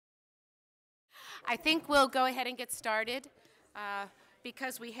I think we'll go ahead and get started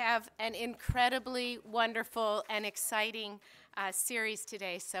because we have an incredibly wonderful and exciting series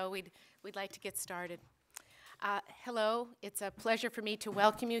today, so we'd like to get started. Hello, it's a pleasure for me to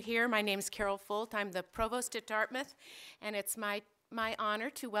welcome you here. My name is Carol Folt. I'm the provost at Dartmouth, and it's my honor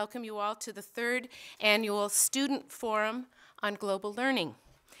to welcome you all to the third annual Student Forum on Global Learning.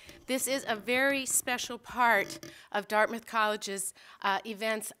 This is a very special part of Dartmouth College's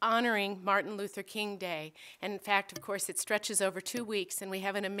events honoring Martin Luther King Day. And in fact, of course, it stretches over 2 weeks, and we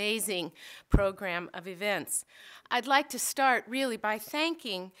have an amazing program of events. I'd like to start really by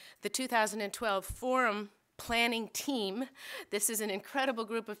thanking the 2012 Forum planning team. This is an incredible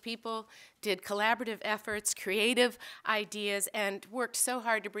group of people, did collaborative efforts, creative ideas, and worked so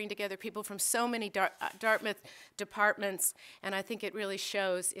hard to bring together people from so many Dartmouth departments, and I think it really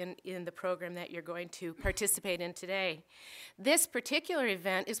shows in the program that you're going to participate in today. This particular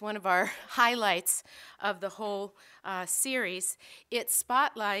event is one of our highlights of the whole series. It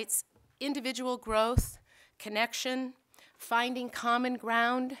spotlights individual growth, connection, finding common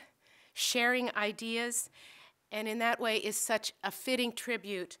ground, sharing ideas, and in that way is such a fitting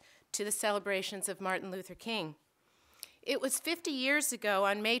tribute to the celebrations of Martin Luther King. It was 50 years ago,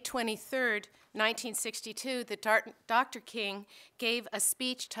 on May 23rd, 1962, that Dr. King gave a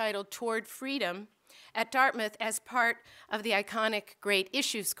speech titled "Toward Freedom" at Dartmouth as part of the iconic Great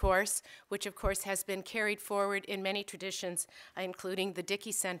Issues course, which of course has been carried forward in many traditions, including the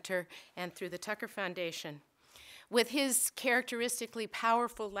Dickey Center and through the Tucker Foundation. With his characteristically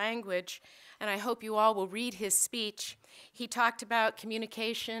powerful language, and I hope you all will read his speech, he talked about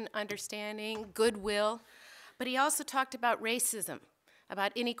communication, understanding, goodwill, but he also talked about racism,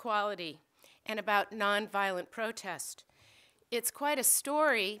 about inequality, and about nonviolent protest. It's quite a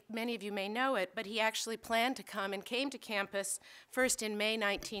story, many of you may know it, but he actually planned to come and came to campus first in May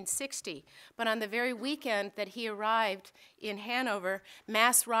 1960. But on the very weekend that he arrived in Hanover,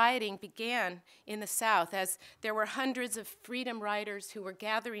 mass rioting began in the South as there were hundreds of freedom riders who were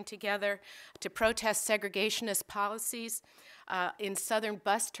gathering together to protest segregationist policies in southern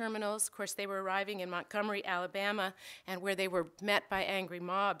bus terminals. Of course, they were arriving in Montgomery, Alabama, and where they were met by angry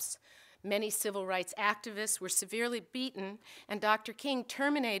mobs. Many civil rights activists were severely beaten, and Dr. King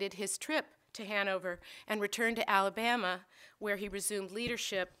terminated his trip to Hanover and returned to Alabama, where he resumed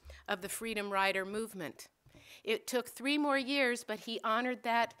leadership of the Freedom Rider movement. It took 3 more years, but he honored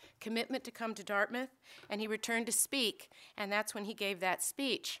that commitment to come to Dartmouth, and he returned to speak, and that's when he gave that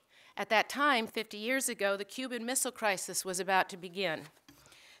speech. At that time, 50 years ago, the Cuban Missile Crisis was about to begin.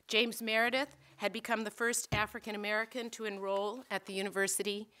 James Meredith had become the first African American to enroll at the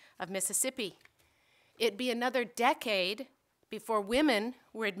University of Mississippi. It'd be another decade before women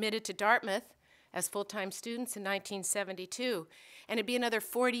were admitted to Dartmouth as full-time students in 1972, and it'd be another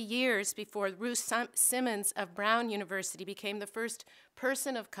 40 years before Ruth Simmons of Brown University became the first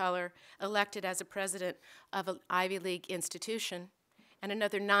person of color elected as a president of an Ivy League institution, and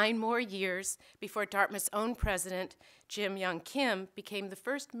another 9 more years before Dartmouth's own president, Jim Young Kim, became the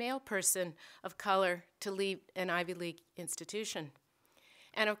first male person of color to lead an Ivy League institution.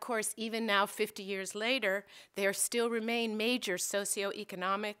 And of course, even now, 50 years later, there still remain major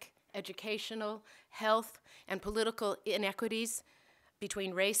socioeconomic, educational, health, and political inequities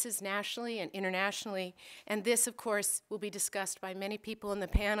between races nationally and internationally. And this, of course, will be discussed by many people in the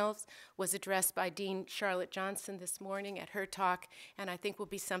panels, was addressed by Dean Charlotte Johnson this morning at her talk, and I think will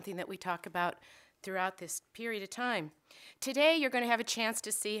be something that we talk about throughout this period of time. Today, you're going to have a chance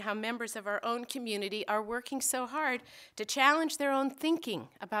to see how members of our own community are working so hard to challenge their own thinking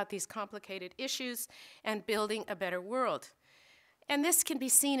about these complicated issues and building a better world. And this can be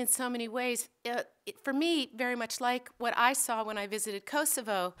seen in so many ways. For me, very much like what I saw when I visited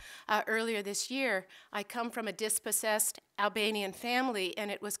Kosovo earlier this year. I come from a dispossessed Albanian family, and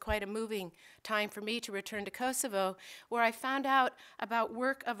it was quite a moving time for me to return to Kosovo, where I found out about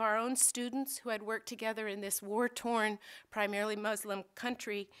work of our own students who had worked together in this war-torn, primarily Muslim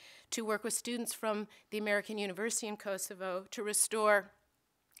country, to work with students from the American University in Kosovo to restore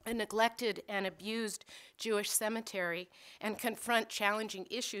a neglected and abused Jewish cemetery and confront challenging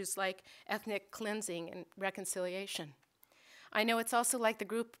issues like ethnic cleansing and reconciliation. I know it's also like the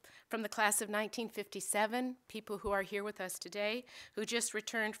group from the class of 1957, people who are here with us today, who just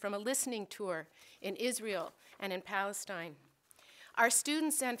returned from a listening tour in Israel and in Palestine. Our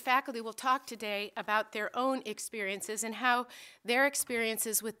students and faculty will talk today about their own experiences and how their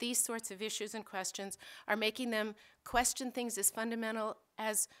experiences with these sorts of issues and questions are making them question things as fundamental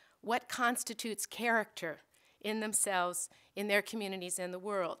as what constitutes character in themselves, in their communities, and the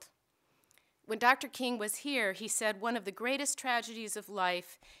world. When Dr. King was here, he said one of the greatest tragedies of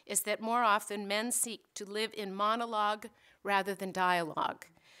life is that more often men seek to live in monologue rather than dialogue.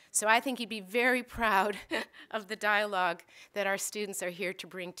 So I think he'd be very proud of the dialogue that our students are here to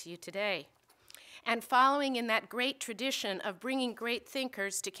bring to you today. And following in that great tradition of bringing great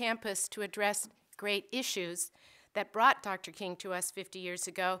thinkers to campus to address great issues that brought Dr. King to us 50 years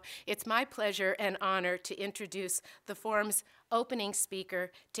ago, it's my pleasure and honor to introduce the forum's opening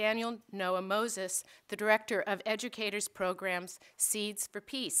speaker, Daniel Noah Moses, the Director of Educators Programs, Seeds for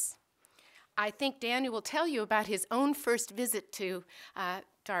Peace. I think Daniel will tell you about his own first visit to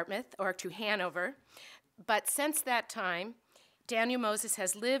Dartmouth, or to Hanover, but since that time, Daniel Moses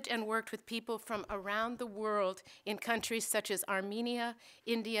has lived and worked with people from around the world in countries such as Armenia,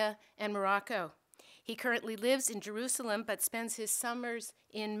 India, and Morocco. He currently lives in Jerusalem, but spends his summers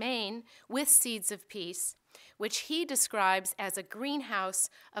in Maine with Seeds of Peace, which he describes as a greenhouse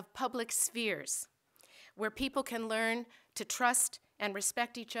of public spheres, where people can learn to trust and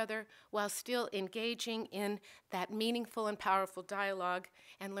respect each other while still engaging in that meaningful and powerful dialogue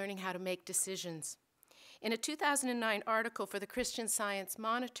and learning how to make decisions. In a 2009 article for the Christian Science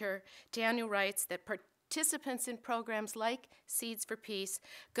Monitor, Daniel writes that participants in programs like Seeds for Peace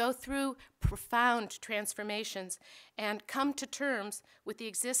go through profound transformations and come to terms with the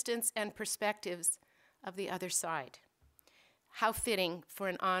existence and perspectives of the other side. How fitting for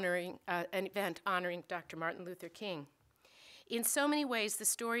an event honoring Dr. Martin Luther King. In so many ways, the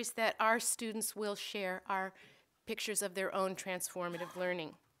stories that our students will share are pictures of their own transformative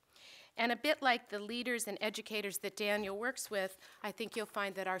learning. And a bit like the leaders and educators that Daniel works with, I think you'll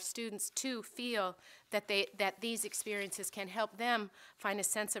find that our students too feel that these experiences can help them find a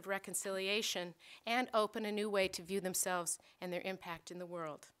sense of reconciliation and open a new way to view themselves and their impact in the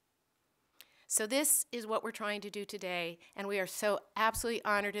world. So this is what we're trying to do today, and we are so absolutely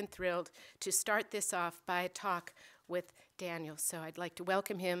honored and thrilled to start this off by a talk with Daniel. So I'd like to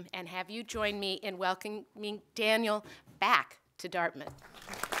welcome him and have you join me in welcoming Daniel back to Dartmouth.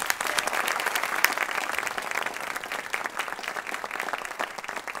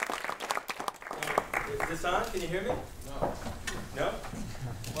 Is this on? Can you hear me? No. No?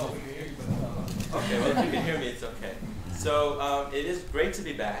 Well, we can hear you, but Okay, well, if you can hear me, it's okay. So it is great to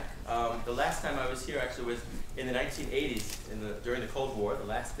be back. The last time I was here actually was in the 1980s, during the Cold War, the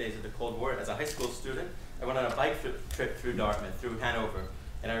last days of the Cold War. As a high school student, I went on a bike trip through Dartmouth, through Hanover,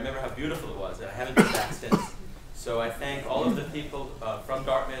 and I remember how beautiful it was. I haven't been back since. So I thank all of the people from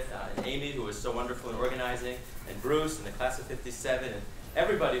Dartmouth, and Amy, who was so wonderful in organizing, and Bruce, and the class of '57, and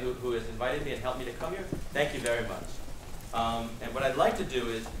everybody who has invited me and helped me to come here. Thank you very much. And what I'd like to do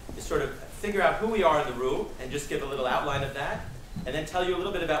is sort of figure out who we are in the room and just give a little outline of that, and then tell you a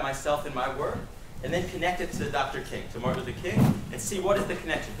little bit about myself and my work, and then connect it to Dr. King, to Martin Luther King, and see what is the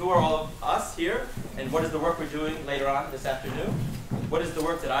connection. Who are all of us here, and what is the work we're doing later on this afternoon? What is the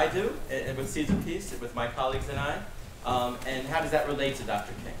work that I do with Seeds of Peace, with my colleagues and I, and how does that relate to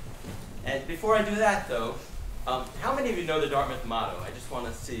Dr. King? And before I do that, though, how many of you know the Dartmouth motto? I just want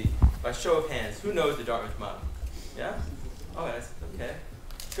to see, by show of hands, who knows the Dartmouth motto? Yeah? Oh, that's okay.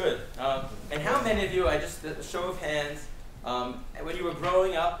 Good. And how many of you, a show of hands, when you were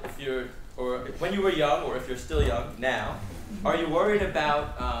growing up, or when you were young, or if you're still young now, are you worried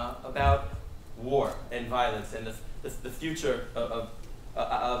about war and violence and the future of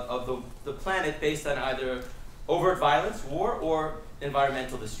the planet based on either overt violence, war, or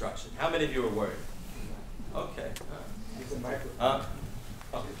environmental destruction? How many of you are worried? Okay. okay. Okay.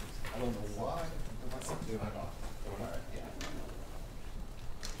 I don't know why.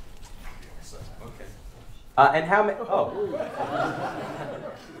 Okay. And how many?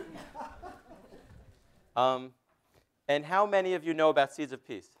 And how many of you know about Seeds of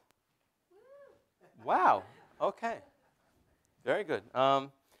Peace? Wow. Okay. Very good.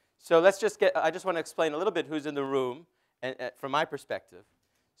 So let's just get. I just want to explain a little bit who's in the room, and from my perspective.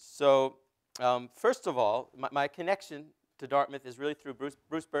 So. First of all, my connection to Dartmouth is really through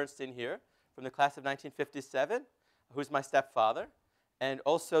Bruce Bernstein here, from the class of 1957, who's my stepfather, and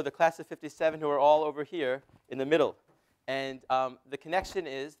also the class of '57, who are all over here in the middle. And the connection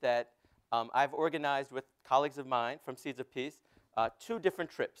is that I've organized with colleagues of mine from Seeds of Peace 2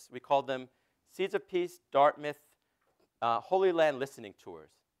 different trips. We called them Seeds of Peace, Dartmouth, Holy Land Listening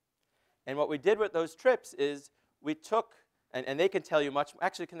Tours. And what we did with those trips is we took, and they can tell you much.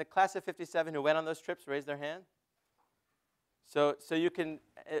 Actually, can the class of '57 who went on those trips raise their hand? So you can,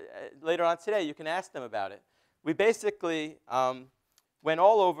 later on today, you can ask them about it. We basically went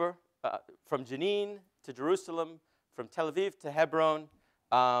all over, from Jenin to Jerusalem, from Tel Aviv to Hebron,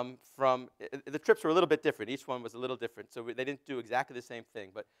 the trips were a little bit different. Each one was a little different, so they didn't do exactly the same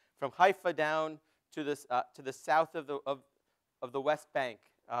thing. But from Haifa down to the south of the West Bank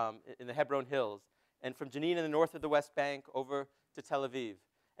in the Hebron Hills, and from Jenin in the north of the West Bank over to Tel Aviv.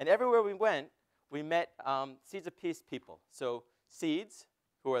 And everywhere we went, we met Seeds of Peace people. So Seeds,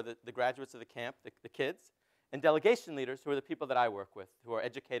 who are the graduates of the camp, the kids, and delegation leaders, who are the people that I work with, who are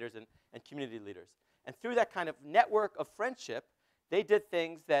educators and community leaders. And through that kind of network of friendship, they did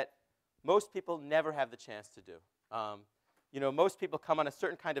things that most people never have the chance to do. Most people come on a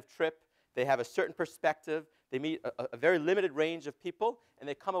certain kind of trip. They have a certain perspective. They meet a very limited range of people, and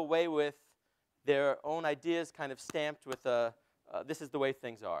they come away with their own ideas kind of stamped with this is the way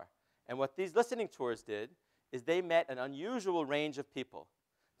things are. And what these listening tours did is they met an unusual range of people.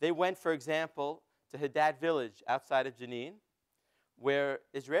 They went, for example, to Hadad village outside of Jenin, where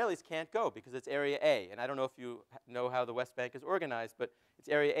Israelis can't go because it's Area A. And I don't know if you know how the West Bank is organized, but it's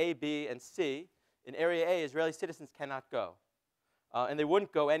Area A, B, and C. In Area A, Israeli citizens cannot go. And they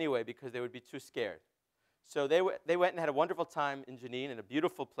wouldn't go anyway because they would be too scared. So they went and had a wonderful time in Jenin, in a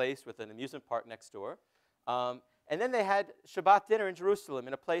beautiful place with an amusement park next door. And then they had Shabbat dinner in Jerusalem,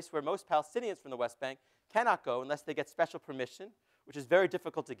 in a place where most Palestinians from the West Bank cannot go unless they get special permission, which is very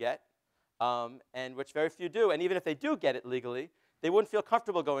difficult to get, and which very few do. And even if they do get it legally, they wouldn't feel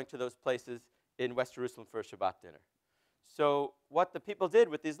comfortable going to those places in West Jerusalem for a Shabbat dinner. So what the people did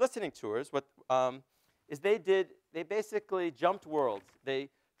with these listening tours is they basically jumped worlds. They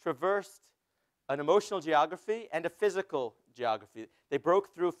traversed an emotional geography and a physical geography. They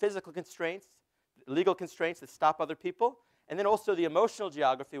broke through physical constraints, legal constraints that stop other people, and then also the emotional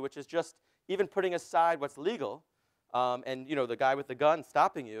geography, which is just even putting aside what's legal, and the guy with the gun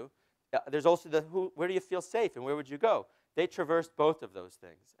stopping you. There's also where do you feel safe and where would you go? They traversed both of those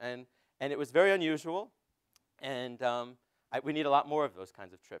things, and it was very unusual, and we need a lot more of those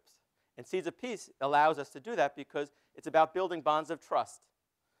kinds of trips. And Seeds of Peace allows us to do that because it's about building bonds of trust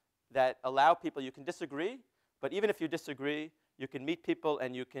that allow people. You can disagree, but even if you disagree, you can meet people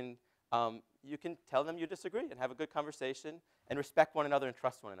and you can tell them you disagree and have a good conversation and respect one another and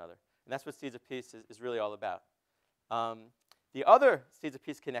trust one another. And that's what Seeds of Peace is really all about. The other Seeds of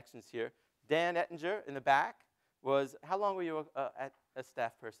Peace connections here, Dan Ettinger in the back was, how long were you a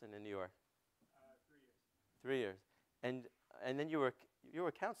staff person in New York? 3 years. 3 years. And then you were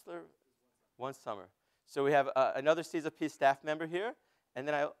a counselor one summer. So we have another Seeds of Peace staff member here. And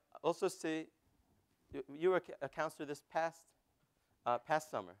then I also see you were a counselor this past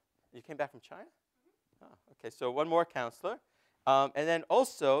summer. You came back from China? Mm-hmm. Oh, okay, so one more counselor. And then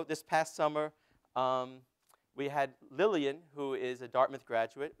also this past summer, we had Lillian, who is a Dartmouth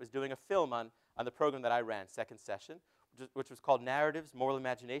graduate, was doing a film on the program that I ran, second session, which was called Narratives, Moral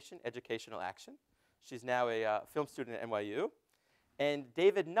Imagination, Educational Action. She's now a film student at NYU. And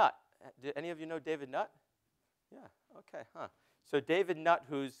David Nutt. Do any of you know David Nutt? Yeah, okay, huh. So David Nutt,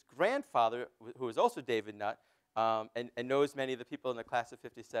 whose grandfather, who is also David Nutt, and knows many of the people in the class of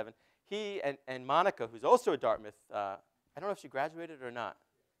 57, he and Monica, who's also a Dartmouth, I don't know if she graduated or not.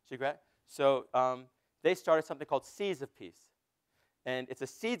 So they started something called Seas of Peace. And it's a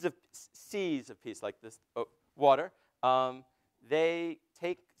seas of peace, like this water. They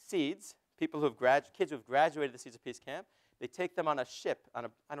take seeds, kids who have graduated the Seeds of Peace camp, they take them on a ship, I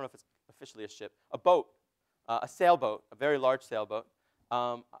don't know if it's officially a ship, a boat, a sailboat, a very large sailboat,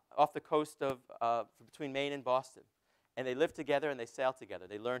 off the coast of between Maine and Boston. And they live together and they sail together.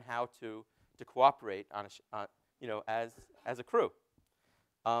 They learn how to cooperate as a crew.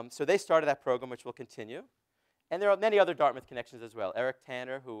 So they started that program, which will continue. And there are many other Dartmouth connections as well. Eric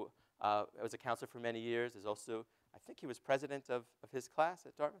Tanner, who was a counselor for many years, is also, I think he was president of his class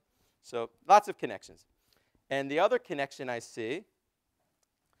at Dartmouth. So lots of connections. And the other connection I see,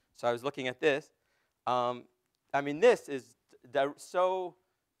 so I was looking at this. This is so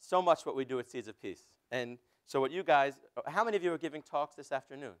much what we do at Seeds of Peace. And so what you guys, how many of you are giving talks this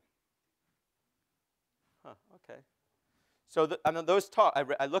afternoon? Huh, okay. So those talks,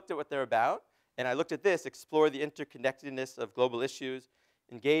 I looked at what they're about, and I looked at this, explore the interconnectedness of global issues,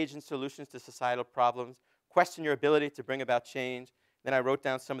 engage in solutions to societal problems, question your ability to bring about change. Then I wrote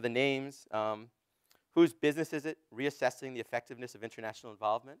down some of the names. Whose business is it? Reassessing the effectiveness of international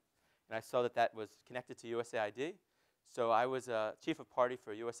involvement. And I saw that was connected to USAID. So I was chief of party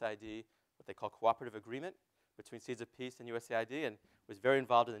for USAID, what they call cooperative agreement between Seeds of Peace and USAID, and was very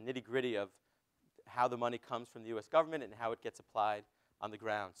involved in the nitty-gritty of how the money comes from the US government and how it gets applied on the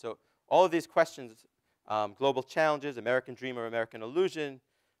ground. So all of these questions, global challenges, American dream or American illusion,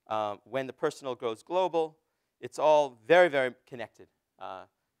 when the personal goes global, it's all very, very connected.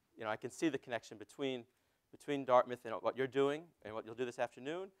 I can see the connection between between Dartmouth and what you're doing and what you'll do this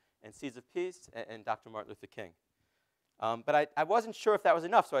afternoon, and Seeds of Peace, and Dr. Martin Luther King. But I wasn't sure if that was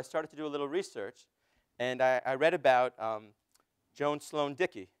enough, so I started to do a little research, and I read about Joan Sloan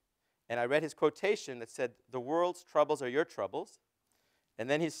Dickey, and I read his quotation that said, "The world's troubles are your troubles," and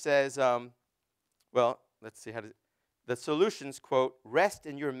then he says, well, let's see, the solutions, quote, "rest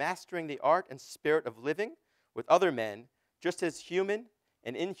in your mastering the art and spirit of living with other men, just as human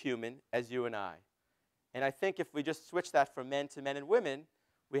and inhuman as you and I." And I think if we just switch that from men to men and women,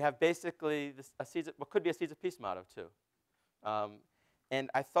 we have basically what could be a Seeds of Peace motto, too. And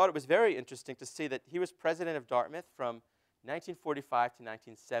I thought it was very interesting to see that he was president of Dartmouth from 1945 to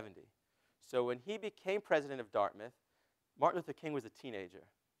 1970. So when he became president of Dartmouth, Martin Luther King was a teenager.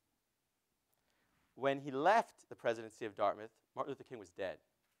 When he left the presidency of Dartmouth, Martin Luther King was dead.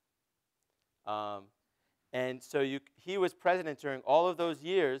 And so he was president during all of those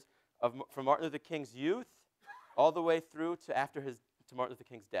years from Martin Luther King's youth all the way through to Martin Luther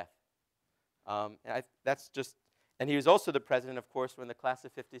King's death. And he was also the president, of course, when the class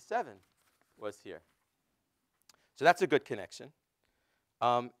of '57 was here. So that's a good connection.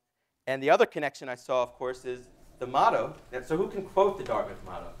 And the other connection I saw, of course, is the motto. So who can quote the Dartmouth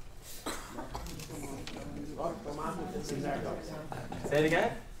motto? Say it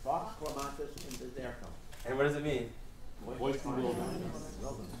again? And what does it mean?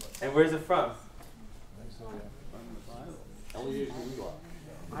 And where's it from?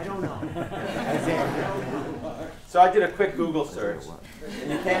 I don't know. So I did a quick Google search.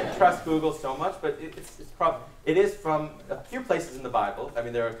 And you can't trust Google so much, but it is from a few places in the Bible. I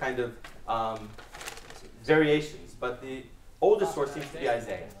mean, there are kind of variations, but the oldest source seems to be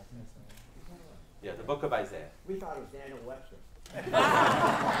Isaiah. Yeah, the book of Isaiah. We thought it was Daniel Webster.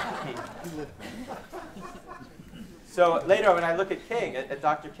 So later, when I look at King, at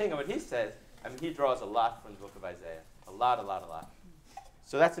Dr. King, and what he says, I mean, he draws a lot from the book of Isaiah. A lot.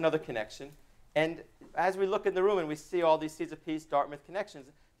 So that's another connection. And as we look in the room and we see all these Seeds of Peace, Dartmouth connections,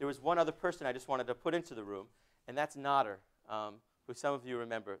 there was one other person I just wanted to put into the room, and that's Nader, who some of you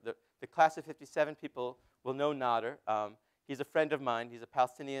remember. The class of '57 people will know Nader. He's a friend of mine. He's a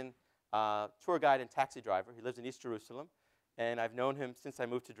Palestinian tour guide and taxi driver. He lives in East Jerusalem, and I've known him since I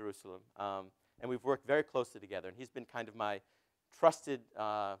moved to Jerusalem. And we've worked very closely together, and he's been kind of my trusted,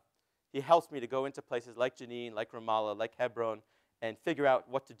 he helps me to go into places like Jenin, like Ramallah, like Hebron, and figure out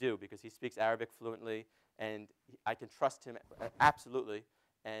what to do, because he speaks Arabic fluently, and I can trust him absolutely.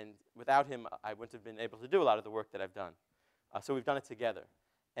 And without him, I wouldn't have been able to do a lot of the work that I've done. So we've done it together.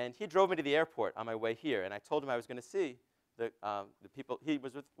 And he drove me to the airport on my way here, and I told him I was going to see the people. He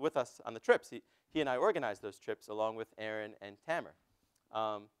was with us on the trips. He and I organized those trips along with Aaron and Tamer.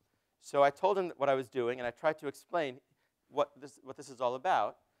 So I told him what I was doing, and I tried to explain what this is all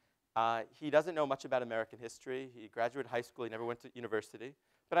about. He doesn't know much about American history. He graduated high school. He never went to university.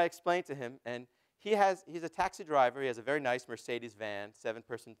 But I explained to him, and he's a taxi driver. He has a very nice Mercedes van,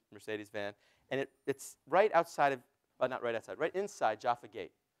 7-person Mercedes van, and it's right outside of, not right outside, right inside Jaffa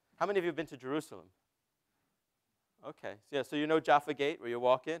Gate. How many of you have been to Jerusalem? Okay, so you know Jaffa Gate, where you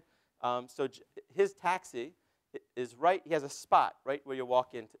walk in. So his taxi is right, he has a spot right where you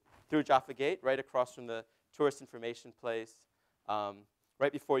walk in through Jaffa Gate, right across from the tourist information place,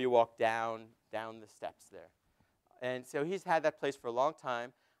 right before you walk down the steps there. And so he's had that place for a long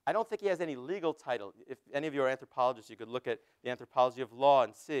time. I don't think he has any legal title. If any of you are anthropologists, you could look at the anthropology of law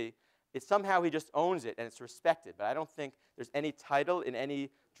and see. Somehow he just owns it, and it's respected. But I don't think there's any title in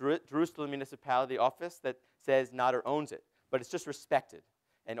any Jerusalem municipality office that says Nader owns it. But it's just respected.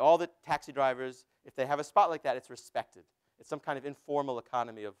 And all the taxi drivers, if they have a spot like that, it's respected. It's some kind of informal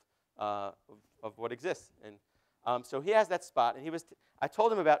economy of what exists. And so he has that spot. And I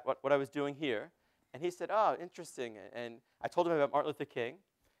told him about what I was doing here. And he said, oh, interesting. And I told him about Martin Luther King.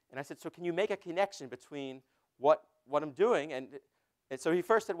 And I said, so can you make a connection between what I'm doing? And so he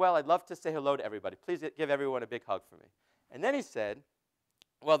first said, well, I'd love to say hello to everybody. Please give everyone a big hug for me. And then he said,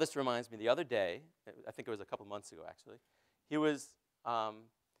 well, this reminds me, the other day, I think it was a couple months ago, actually, he was,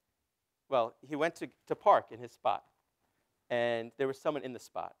 he went to park in his spot. And there was someone in the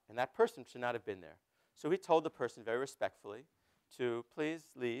spot. And that person should not have been there. So he told the person very respectfully to please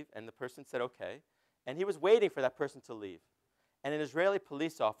leave. And the person said, okay. And he was waiting for that person to leave. And an Israeli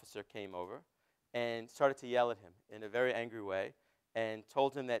police officer came over and started to yell at him in a very angry way and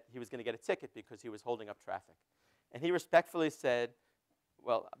told him that he was going to get a ticket because he was holding up traffic. And he respectfully said,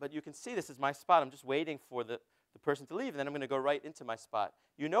 well, but you can see this is my spot. I'm just waiting for the person to leave, and then I'm going to go right into my spot.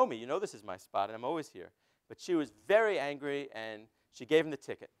 You know me. You know this is my spot, and I'm always here. But she was very angry, and she gave him the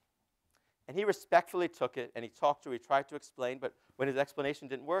ticket. And he respectfully took it, and he talked to her. He tried to explain, but when his explanation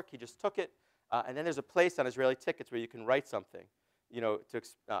didn't work, he just took it. And then there's a place on Israeli tickets where you can write something,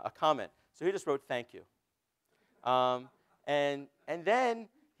 a comment. So he just wrote thank you. And then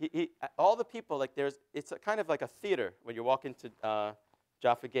all the people, it's kind of like a theater when you walk into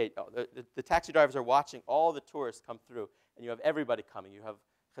Jaffa Gate. The taxi drivers are watching all the tourists come through, and you have everybody coming. You have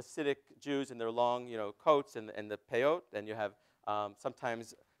Hasidic Jews in their long, coats and the peyot, and you have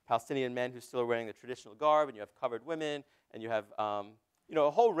sometimes Palestinian men who still are wearing the traditional garb, and you have covered women, and you have a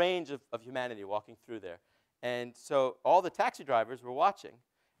whole range of humanity walking through there. And so all the taxi drivers were watching,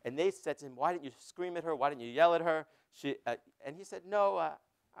 and they said to him, "Why didn't you scream at her? Why didn't you yell at her?" And he said, "No,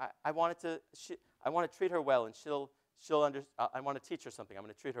 I want to treat her well, and I want to teach her something. I'm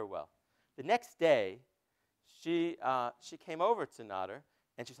going to treat her well." The next day, she came over to Nader,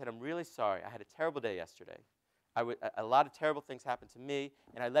 and she said, "I'm really sorry. I had a terrible day yesterday. A lot of terrible things happened to me,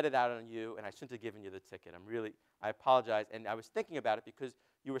 and I let it out on you, and I shouldn't have given you the ticket. I apologize, and I was thinking about it because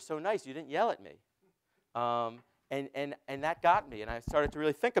you were so nice. You didn't yell at me." And that got me, and I started to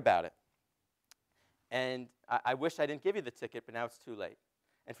really think about it. And I wish I didn't give you the ticket, but now it's too late.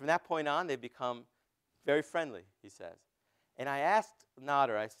 And from that point on, they've become very friendly, he says. And I asked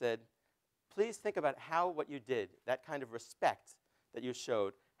Nader, I said, please think about how what you did, that kind of respect that you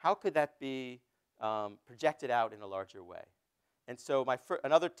showed, how could that be projected out in a larger way? And so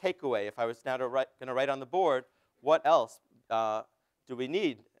another takeaway, if I was now going to write on the board, what else do we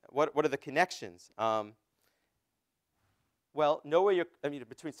need? What are the connections? Well,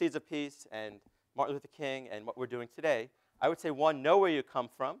 between Seeds of Peace and Martin Luther King and what we're doing today, I would say, one, know where you come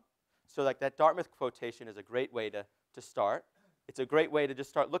from. So like that Dartmouth quotation is a great way to start. It's a great way to just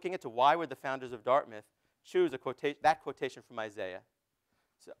start looking into why would the founders of Dartmouth choose that quotation from Isaiah.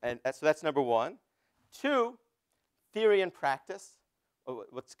 So that's number one. Two, theory and practice.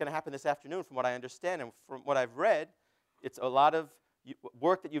 What's going to happen this afternoon, from what I understand and from what I've read, it's a lot of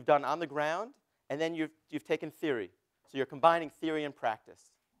work that you've done on the ground, and then you've taken theory. So you're combining theory and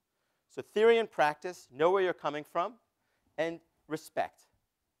practice. So theory and practice, know where you're coming from, and respect.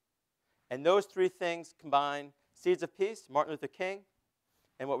 And those three things combine Seeds of Peace, Martin Luther King,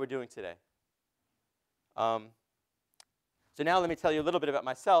 and what we're doing today. So now let me tell you a little bit about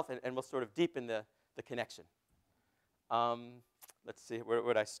myself, and we'll sort of deepen the connection. Let's see, where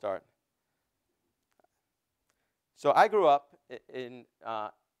would I start? So I grew up in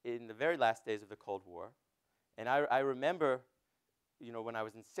the very last days of the Cold War. And I remember, when I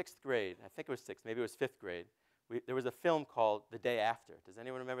was in 6th grade, I think it was 6th, maybe it was 5th grade, there was a film called The Day After. Does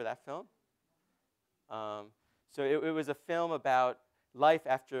anyone remember that film? So it was a film about life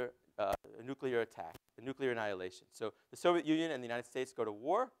after a nuclear attack, a nuclear annihilation. So the Soviet Union and the United States go to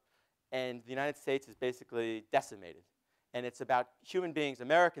war, and the United States is basically decimated. And it's about human beings,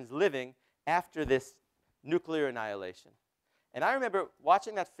 Americans, living after this nuclear annihilation. And I remember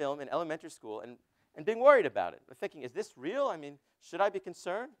watching that film in elementary school and being worried about it, thinking, is this real? I mean, should I be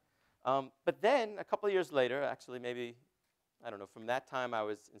concerned? But then, a couple of years later, actually maybe, I don't know, from that time I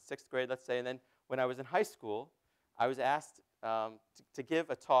was in 6th grade, let's say, and then when I was in high school, I was asked to give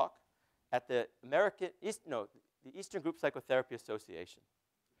a talk at the Eastern Group Psychotherapy Association.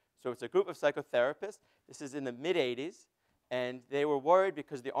 So it's a group of psychotherapists. This is in the mid-'80s, and they were worried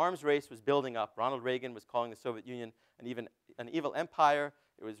because the arms race was building up. Ronald Reagan was calling the Soviet Union an evil empire.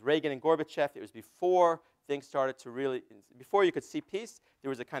 It was Reagan and Gorbachev. It was before things started to really, before you could see peace, there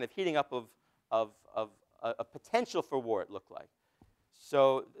was a kind of heating up of a potential for war, it looked like.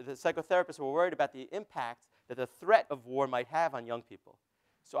 So the psychotherapists were worried about the impact that the threat of war might have on young people.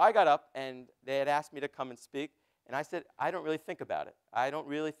 So I got up, and they had asked me to come and speak, and I said, I don't really think about it. I don't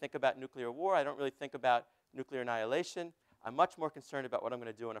really think about nuclear war. I don't really think about nuclear annihilation. I'm much more concerned about what I'm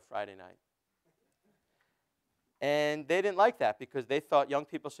going to do on a Friday night. And they didn't like that because they thought young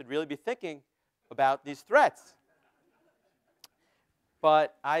people should really be thinking about these threats.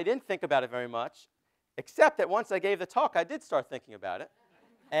 But I didn't think about it very much, except that once I gave the talk, I did start thinking about it.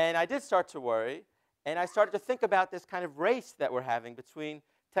 And I did start to worry. And I started to think about this kind of race that we're having between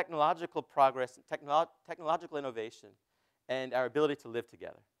technological progress, technological innovation, and our ability to live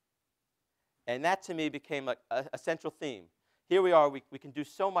together. And that, to me, became a central theme. Here we are. We can do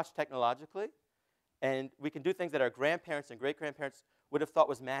so much technologically. And we can do things that our grandparents and great-grandparents would have thought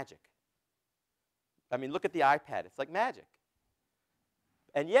was magic. I mean, look at the iPad. It's like magic.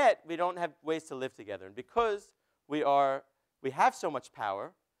 And yet, we don't have ways to live together. And because we have so much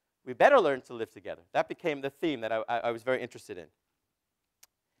power, we better learn to live together. That became the theme that I was very interested in.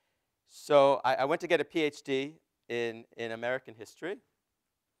 So I went to get a Ph.D. in American history.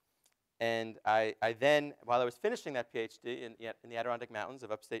 And I then, while I was finishing that Ph.D. in the Adirondack Mountains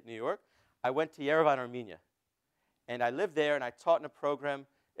of upstate New York, I went to Yerevan, Armenia. And I lived there, and I taught in a program.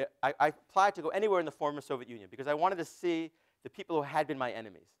 I applied to go anywhere in the former Soviet Union because I wanted to see the people who had been my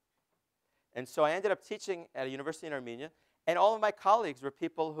enemies. And so I ended up teaching at a university in Armenia, and all of my colleagues were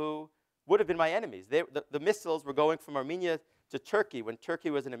people who would have been my enemies. The missiles were going from Armenia to Turkey when Turkey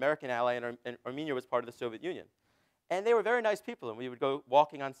was an American ally and Armenia was part of the Soviet Union. And they were very nice people, and we would go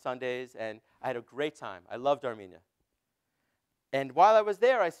walking on Sundays, and I had a great time. I loved Armenia. And while I was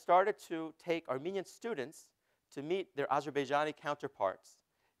there, I started to take Armenian students to meet their Azerbaijani counterparts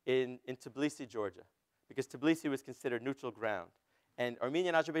in Tbilisi, Georgia, because Tbilisi was considered neutral ground. And Armenia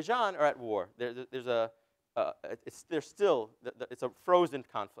and Azerbaijan are at war. It's a frozen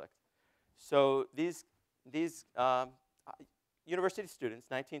conflict. So these university students,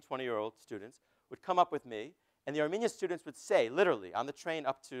 19, 20-year-old students, would come up with me, and the Armenian students would say, literally, on the train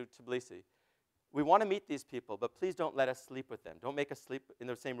up to Tbilisi, we want to meet these people, but please don't let us sleep with them. Don't make us sleep in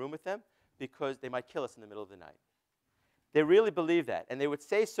the same room with them, because they might kill us in the middle of the night. They really believed that, and they would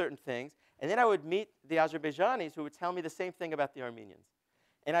say certain things, and then I would meet the Azerbaijanis who would tell me the same thing about the Armenians.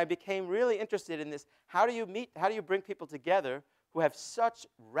 And I became really interested in this. How do you bring people together who have such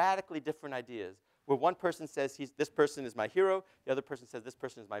radically different ideas, where one person says, this person is my hero, the other person says, this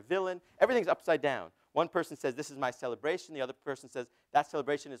person is my villain. Everything's upside down. One person says, this is my celebration. The other person says, that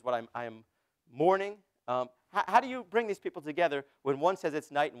celebration is what I am mourning. How do you bring these people together when one says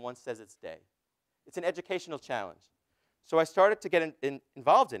it's night and one says it's day? It's an educational challenge. So I started to get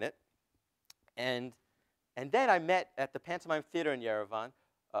involved in it. And then I met at the Pantomime Theater in Yerevan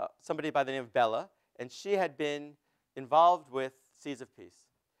somebody by the name of Bella, and she had been involved with Seeds of Peace.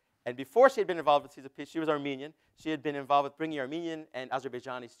 And before she had been involved with Seeds of Peace, she was Armenian. She had been involved with bringing Armenian and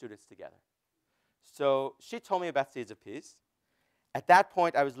Azerbaijani students together. So she told me about Seeds of Peace. At that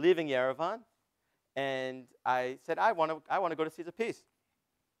point, I was leaving Yerevan, and I said, I want to go to Seeds of Peace.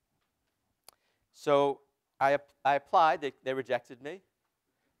 So I applied. They rejected me.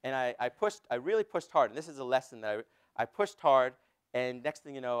 And I really pushed hard. And this is a lesson that I pushed hard. And next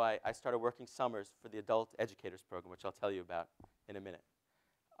thing you know, I started working summers for the Adult Educators Program, which I'll tell you about in a minute.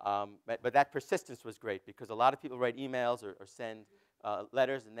 But that persistence was great, because a lot of people write emails or send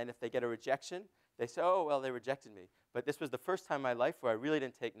letters, and then if they get a rejection, they say, oh, well, they rejected me. But this was the first time in my life where I really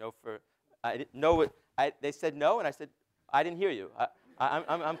didn't take no for, I didn't know what, they said no, and I said, I didn't hear you.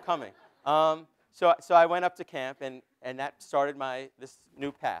 I'm coming. So I went up to camp, and that started this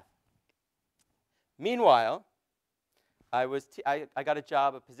new path. Meanwhile, I got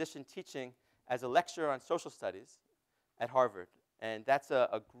a position teaching as a lecturer on social studies at Harvard. And that's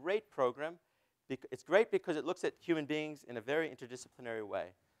a great program. It's great because it looks at human beings in a very interdisciplinary way.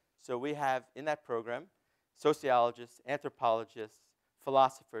 So we have in that program sociologists, anthropologists,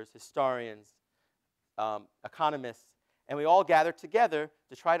 philosophers, historians, economists, and we all gather together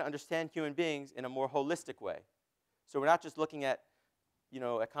to try to understand human beings in a more holistic way. So we're not just looking at,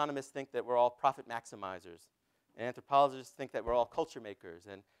 economists think that we're all profit maximizers, and anthropologists think that we're all culture makers.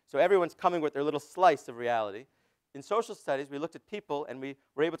 And so everyone's coming with their little slice of reality. In social studies, we looked at people, and we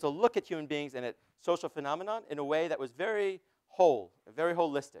were able to look at human beings and at social phenomenon in a way that was very whole, very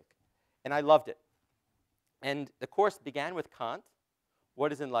holistic. And I loved it. And the course began with Kant,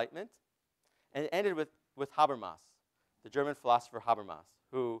 what is enlightenment, and it ended with Habermas, the German philosopher Habermas,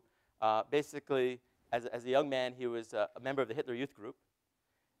 who basically, as a young man, he was a member of the Hitler Youth Group.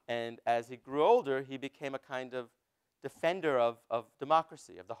 And as he grew older, he became a kind of defender of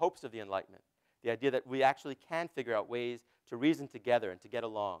democracy, of the hopes of the Enlightenment. The idea that we actually can figure out ways to reason together and to get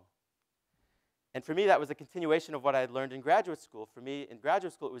along. And for me, that was a continuation of what I had learned in graduate school. For me, in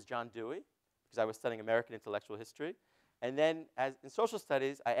graduate school, it was John Dewey, because I was studying American intellectual history. And then, in social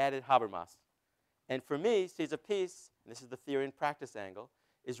studies, I added Habermas. And for me, Seeds of Peace, and this is the theory and practice angle,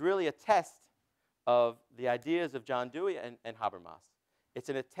 is really a test of the ideas of John Dewey and Habermas. It's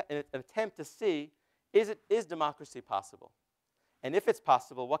an attempt to see, is democracy possible? And if it's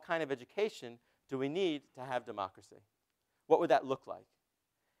possible, what kind of education do we need to have democracy? What would that look like?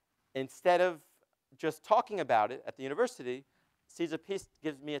 Instead of just talking about it at the university, Seeds of Peace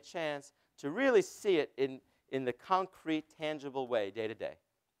gives me a chance to really see it in the concrete, tangible way, day to day.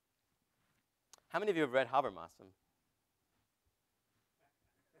 How many of you have read Habermas?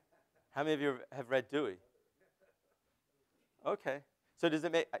 How many of you have read Dewey? Okay. So does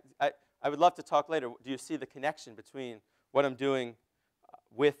it make, I would love to talk later. Do you see the connection between what I'm doing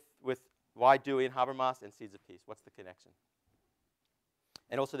with why Dewey and Habermas and Seeds of Peace? What's the connection?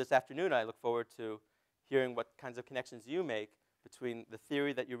 And also this afternoon, I look forward to hearing what kinds of connections you make between the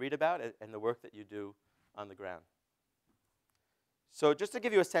theory that you read about and the work that you do on the ground. So just to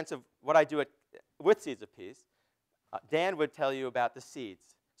give you a sense of what I do with Seeds of Peace, Dan would tell you about the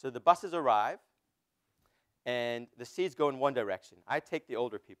seeds. So the buses arrive, and the seeds go in one direction. I take the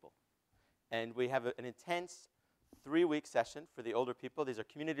older people, and we have an intense 3-week session for the older people. These are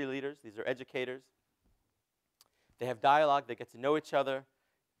community leaders. These are educators. They have dialogue. They get to know each other.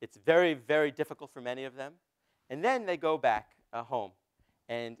 It's very, very difficult for many of them. And then they go back home.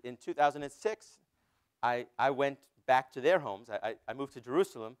 And in 2006, I went back to their homes. I moved to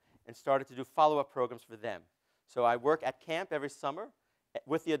Jerusalem and started to do follow-up programs for them. So I work at camp every summer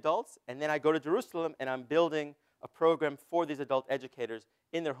with the adults, and then I go to Jerusalem, and I'm building a program for these adult educators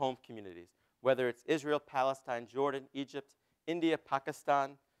in their home communities, whether it's Israel, Palestine, Jordan, Egypt, India,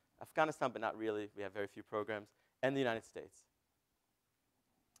 Pakistan, Afghanistan, but not really. We have very few programs, and the United States.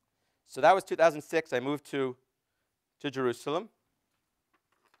 So that was 2006. I moved to Jerusalem.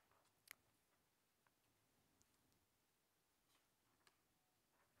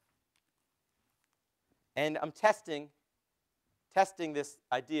 And I'm testing this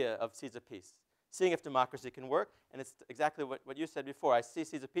idea of Seeds of Peace, seeing if democracy can work. And it's exactly what you said before. I see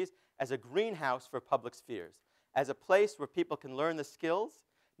Seeds of Peace as a greenhouse for public spheres, as a place where people can learn the skills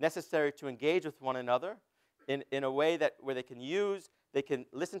necessary to engage with one another in a way where they can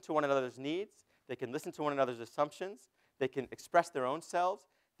listen to one another's needs, they can listen to one another's assumptions, they can express their own selves,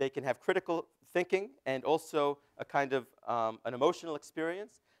 they can have critical thinking and also a kind of an emotional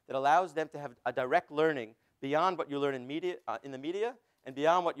experience that allows them to have a direct learning beyond what you learn in the media and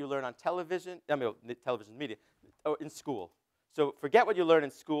beyond what you learn on television, television media, or in school. So forget what you learn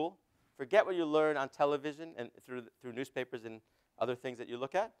in school, forget what you learn on television and through newspapers and other things that you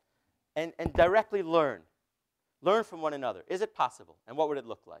look at, and directly learn. Learn from one another. Is it possible? And what would it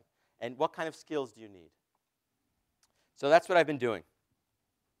look like? And what kind of skills do you need? So that's what I've been doing.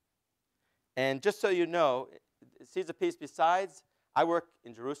 And just so you know, Seeds of Peace, besides, I work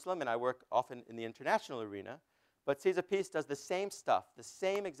in Jerusalem and I work often in the international arena, but Seeds of Peace does the same stuff, the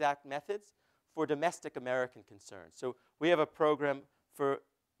same exact methods for domestic American concerns. So we have a program for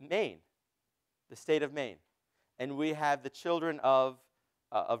Maine, the state of Maine. And we have the children of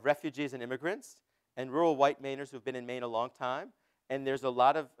refugees and immigrants and rural white Mainers who've been in Maine a long time. And there's a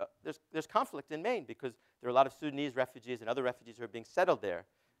lot of, there's conflict in Maine because there are a lot of Sudanese refugees and other refugees who are being settled there.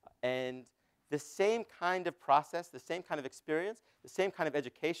 And the same kind of process, the same kind of experience, the same kind of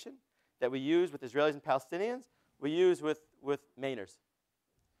education that we use with Israelis and Palestinians, we use with Mainers.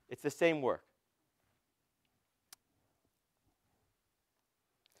 It's the same work.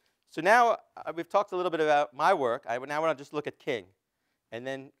 So now we've talked a little bit about my work. I now want to just look at King and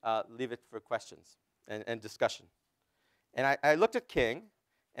then leave it for questions and discussion. And I looked at King,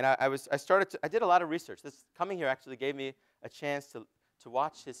 and I did a lot of research. This coming here actually gave me a chance to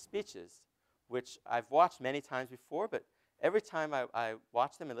watch his speeches, which I've watched many times before, but every time I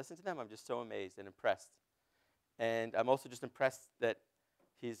watch them and listen to them, I'm just so amazed and impressed. And I'm also just impressed that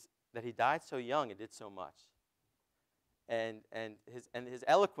he died so young and did so much. And his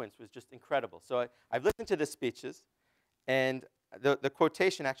eloquence was just incredible. So I've listened to the speeches, and the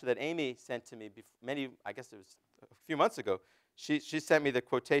quotation actually that Amy sent to me I guess it was a few months ago, she sent me the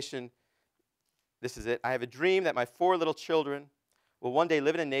quotation. This is it. I have a dream that my 4 little children will one day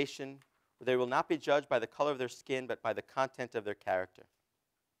live in a nation where they will not be judged by the color of their skin, but by the content of their character.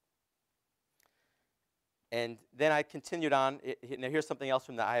 And then I continued on. Now here's something else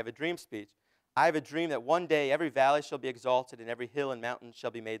from the I Have a Dream speech. I have a dream that one day every valley shall be exalted, and every hill and mountain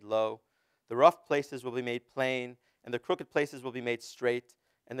shall be made low. The rough places will be made plain, and the crooked places will be made straight,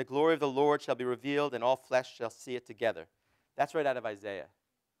 and the glory of the Lord shall be revealed, and all flesh shall see it together. That's right out of Isaiah,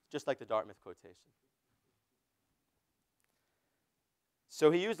 just like the Dartmouth quotation. So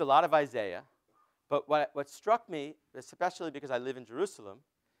he used a lot of Isaiah, but what struck me, especially because I live in Jerusalem,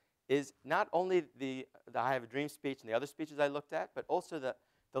 is not only the I Have a Dream speech and the other speeches I looked at, but also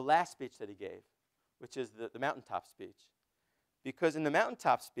the last speech that he gave, which is the mountaintop speech. Because in the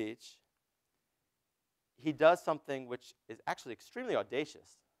mountaintop speech, he does something which is actually extremely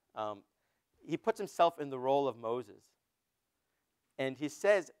audacious. He puts himself in the role of Moses. And he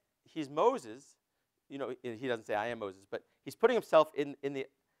says he's Moses. You know, he doesn't say I am Moses, but he's putting himself in the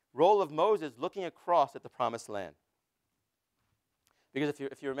role of Moses looking across at the promised land. Because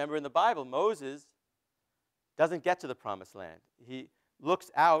if you remember in the Bible, Moses doesn't get to the promised land. He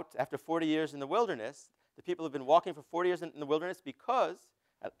looks out after 40 years in the wilderness. The people have been walking for 40 years in the wilderness because,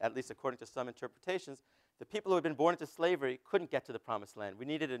 at least according to some interpretations, the people who had been born into slavery couldn't get to the promised land. We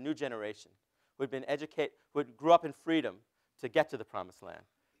needed a new generation who had been educated, who grew up in freedom to get to the promised land.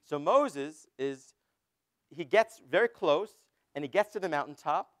 So Moses he gets very close, and he gets to the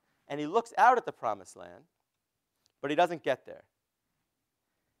mountaintop, and he looks out at the promised land, but he doesn't get there.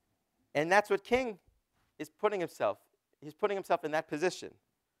 And that's what King is putting himself. He's putting himself in that position.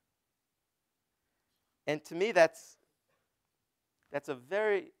 And to me, that's a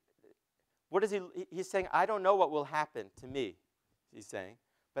very, what is he's saying, I don't know what will happen to me, he's saying,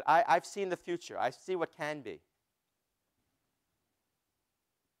 but I've seen the future. I see what can be.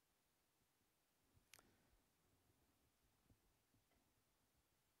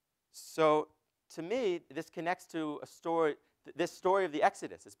 So to me, this connects to a story, this story of the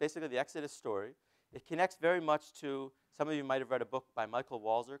Exodus. It's basically the Exodus story. It connects very much to, some of you might have read a book by Michael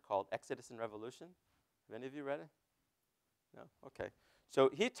Walzer called Exodus and Revolution. Have any of you read it? No? Okay. So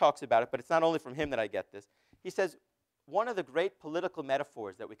he talks about it, but it's not only from him that I get this. He says, one of the great political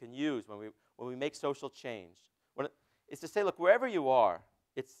metaphors that we can use when we make social change is to say, look, wherever you are,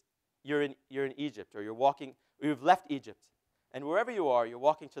 you're in Egypt, or you're walking, or you've left Egypt. And wherever you are, you're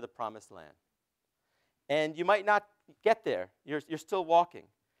walking to the promised land. And you might not get there. You're still walking.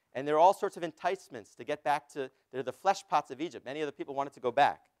 And there are all sorts of enticements to get back to the flesh pots of Egypt. Many of the people wanted to go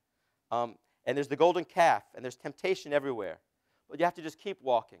back. And there's the golden calf, and there's temptation everywhere. But you have to just keep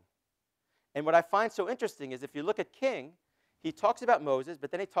walking. And what I find so interesting is if you look at King, he talks about Moses,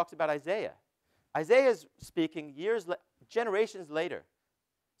 but then he talks about Isaiah. Isaiah is speaking generations later.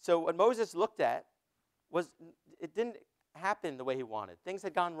 So what Moses looked at it didn't happen the way he wanted. Things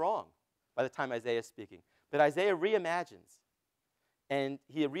had gone wrong by the time Isaiah is speaking. But Isaiah reimagines. And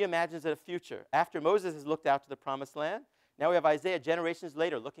he reimagines a future. After Moses has looked out to the promised land, now we have Isaiah generations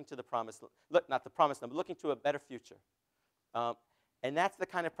later looking to the promised land, not the promised land, but looking to a better future. And that's the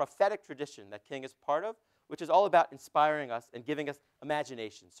kind of prophetic tradition that King is part of, which is all about inspiring us and giving us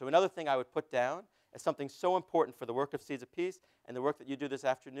imagination. So another thing I would put down as something so important for the work of Seeds of Peace and the work that you do this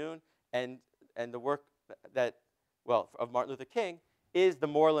afternoon and the work of Martin Luther King is the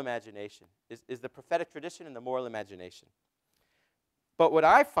moral imagination, is the prophetic tradition and the moral imagination. But what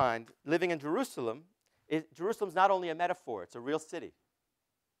I find living in Jerusalem is Jerusalem's not only a metaphor, it's a real city.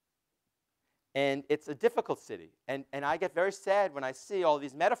 And it's a difficult city. And I get very sad when I see all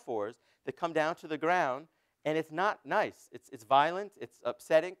these metaphors that come down to the ground, and it's not nice. It's violent, it's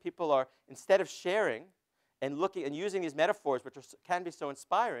upsetting. People are, instead of sharing and looking and using these metaphors, which can be so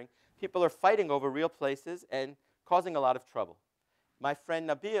inspiring, people are fighting over real places and causing a lot of trouble. My friend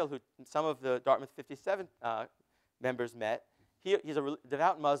Nabil, who some of the Dartmouth 57 members met, he's a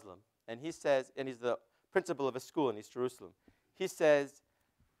devout Muslim, and he says, and he's the principal of a school in East Jerusalem. He says,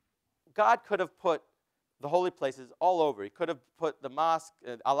 God could have put the holy places all over. He could have put the mosque,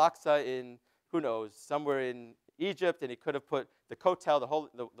 Al-Aqsa, in, who knows, somewhere in Egypt, and he could have put the Kotel,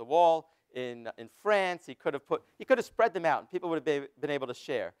 the wall, in France. He could have spread them out, and people would have been able to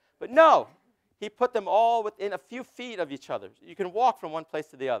share. But no, he put them all within a few feet of each other. You can walk from one place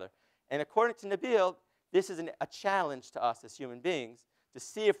to the other. And according to Nabil, this is a challenge to us as human beings to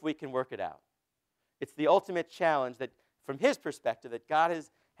see if we can work it out. It's the ultimate challenge that, from his perspective, that God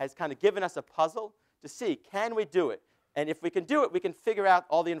has kind of given us a puzzle to see, can we do it? And if we can do it, we can figure out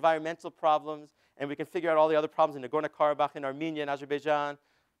all the environmental problems, and we can figure out all the other problems in Nagorno-Karabakh, in Armenia, and Azerbaijan.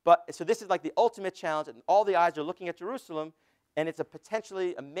 So this is like the ultimate challenge, and all the eyes are looking at Jerusalem, and it's a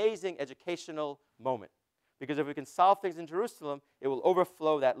potentially amazing educational moment. Because if we can solve things in Jerusalem, it will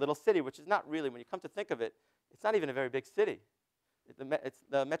overflow that little city, which is not really, when you come to think of it, it's not even a very big city.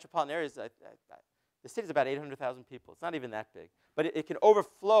 The metropolitan area is, the city is about 800,000 people. It's not even that big. But it can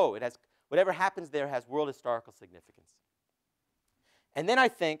overflow. It has, whatever happens there has world historical significance. And then I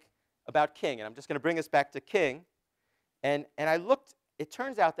think about King, and I'm just going to bring us back to King. And I looked, it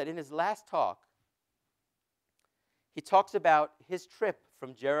turns out that in his last talk, he talks about his trip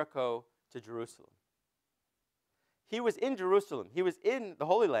from Jericho to Jerusalem. He was in Jerusalem. He was in the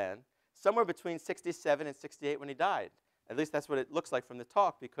Holy Land somewhere between 67 and 68 when he died. At least that's what it looks like from the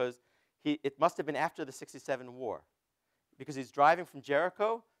talk, because it must have been after the 67 war, because he's driving from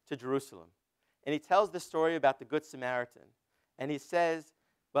Jericho to Jerusalem. And he tells this story about the Good Samaritan. And he says,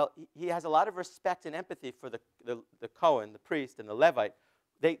 well, he has a lot of respect and empathy for the Cohen, the priest, and the Levite.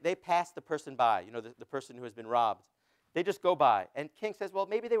 They pass the person by, the person who has been robbed. They just go by. And King says, well,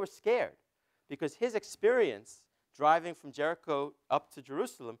 maybe they were scared, because his experience driving from Jericho up to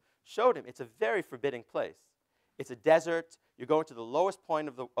Jerusalem showed him it's a very forbidding place. It's a desert. You're going to the lowest point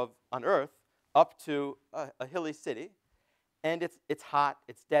on earth, up to a hilly city, and it's hot.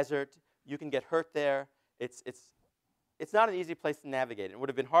 It's desert. You can get hurt there. It's not an easy place to navigate. It would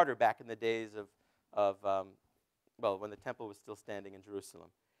have been harder back in the days when the temple was still standing in Jerusalem.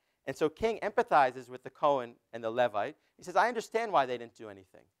 And so King empathizes with the Cohen and the Levite. He says, I understand why they didn't do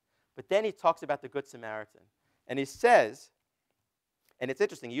anything. But then he talks about the Good Samaritan. And he says, and it's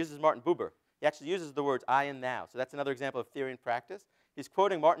interesting, he uses Martin Buber. He actually uses the words I and thou. So that's another example of theory and practice. He's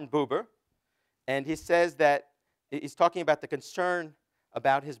quoting Martin Buber, and he says that he's talking about the concern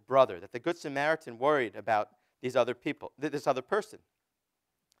about his brother, that the Good Samaritan worried about these other people, this other person.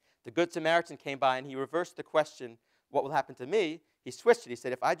 The Good Samaritan came by and he reversed the question, what will happen to me? He switched it. He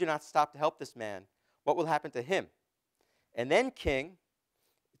said, if I do not stop to help this man, what will happen to him? And then King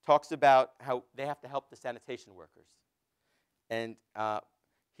talks about how they have to help the sanitation workers. And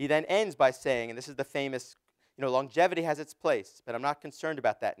he then ends by saying, and this is the famous, longevity has its place, but I'm not concerned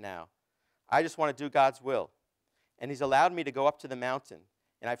about that now. I just want to do God's will. And he's allowed me to go up to the mountain,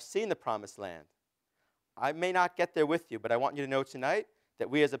 and I've seen the promised land. I may not get there with you, but I want you to know tonight that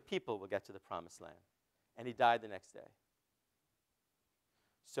we as a people will get to the promised land. And he died the next day.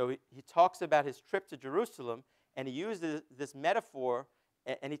 So he talks about his trip to Jerusalem, and he uses this metaphor,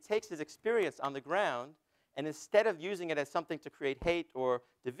 and he takes his experience on the ground, and instead of using it as something to create hate or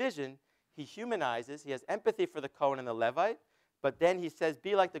division, he humanizes, he has empathy for the Cohen and the Levite, but then he says,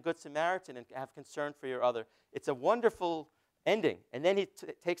 be like the Good Samaritan and have concern for your other. It's a wonderful ending. And then he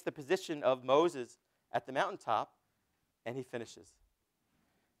takes the position of Moses at the mountaintop, and he finishes.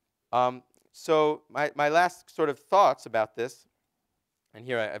 So my last sort of thoughts about this, and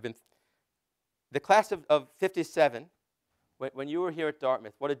here I've been, the class of 57, when you were here at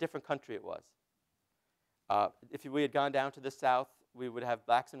Dartmouth, what a different country it was. If we had gone down to the south, we would have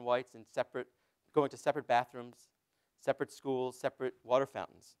blacks and whites in going to separate bathrooms, separate schools, separate water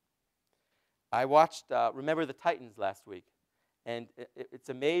fountains. I watched Remember the Titans last week, and it's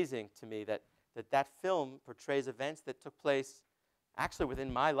amazing to me that film portrays events that took place actually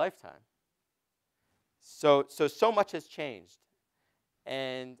within my lifetime. So much has changed.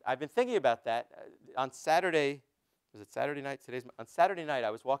 And I've been thinking about that. On Saturday, was it Saturday night? On Saturday night, I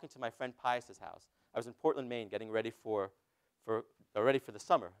was walking to my friend Pius's house. I was in Portland, Maine, getting ready for the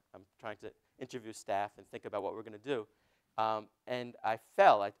summer. I'm trying to interview staff and think about what we're going to do. And I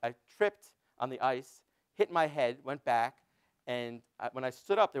fell. I tripped on the ice, hit my head, went back, and when I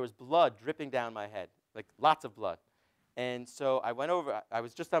stood up, there was blood dripping down my head, like lots of blood. And so I went over. I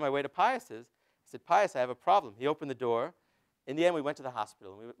was just on my way to Pius's. I said, Pius, I have a problem. He opened the door. In the end, we went to the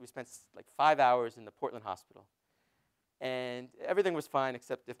hospital. And we spent like 5 hours in the Portland hospital. And everything was fine,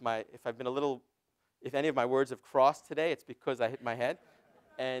 except if any of my words have crossed today, it's because I hit my head.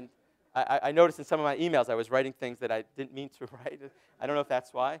 And I noticed in some of my emails I was writing things that I didn't mean to write. I don't know if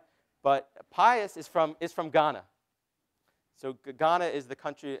that's why. But Pius is from Ghana. So Ghana is the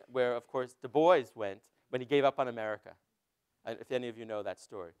country where, of course, Du Bois went when he gave up on America, if any of you know that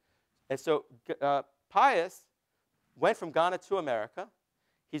story. And so Pius went from Ghana to America.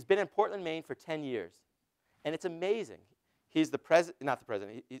 He's been in Portland, Maine for 10 years. And it's amazing. He's the president, not the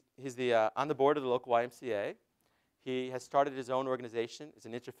president, he's on the board of the local YMCA. He has started his own organization. It's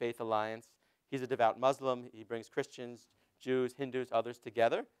an interfaith alliance. He's a devout Muslim. He brings Christians, Jews, Hindus, others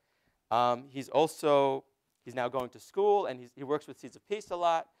together. He's now going to school, and he works with Seeds of Peace a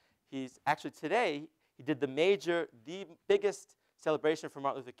lot. Actually today, he did the biggest celebration for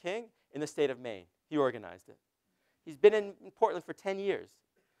Martin Luther King in the state of Maine. He organized it. He's been in Portland for 10 years.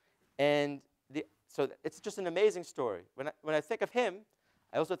 And so it's just an amazing story. When I think of him,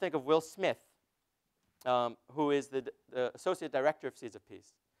 I also think of Will Smith, who is the associate director of Seeds of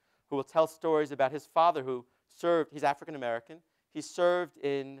Peace, who will tell stories about his father who served. He's African American. He served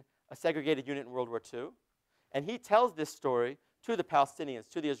in a segregated unit in World War II. And he tells this story to the Palestinians,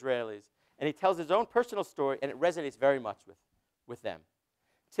 to the Israelis. And he tells his own personal story, and it resonates very much with them.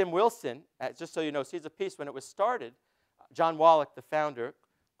 Tim Wilson, just so you know, Seeds of Peace, when it was started, John Wallach, the founder,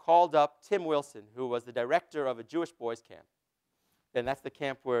 called up Tim Wilson, who was the director of a Jewish boys' camp. And that's the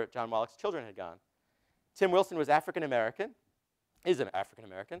camp where John Wallach's children had gone. Tim Wilson was African-American, is an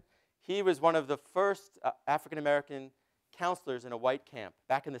African-American. He was one of the first African-American counselors in a white camp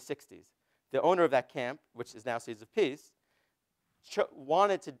back in the 60s. The owner of that camp, which is now Seeds of Peace,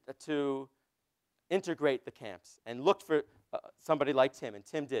 wanted to integrate the camps and looked for somebody like Tim, and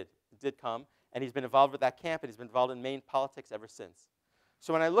Tim did come, and he's been involved with that camp, and he's been involved in Maine politics ever since.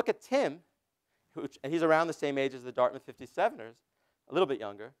 So when I look at Tim, and he's around the same age as the Dartmouth 57ers, a little bit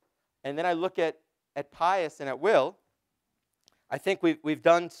younger, and then I look at Pius and at Will, I think we've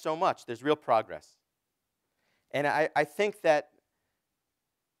done so much. There's real progress. And I think that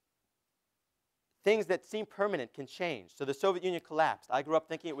things that seem permanent can change. So the Soviet Union collapsed. I grew up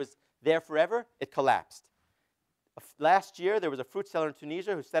thinking it was there forever. It collapsed. Last year, there was a fruit seller in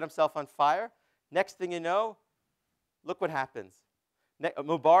Tunisia who set himself on fire. Next thing you know, look what happens.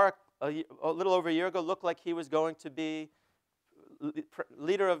 Mubarak, a little over a year ago, looked like he was going to be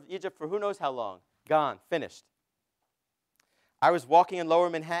leader of Egypt for who knows how long. Gone, finished. I was walking in Lower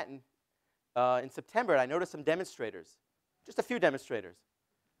Manhattan in September, and I noticed some demonstrators, just a few demonstrators.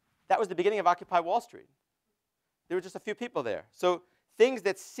 That was the beginning of Occupy Wall Street. There were just a few people there. So things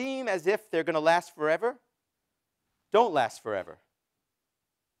that seem as if they're going to last forever don't last forever.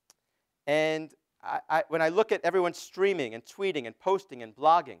 And when I look at everyone streaming and tweeting and posting and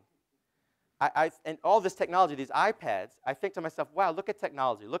blogging, and all this technology, these iPads, I think to myself, wow, look at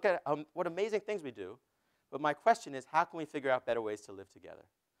technology. Look at what amazing things we do. But my question is, how can we figure out better ways to live together?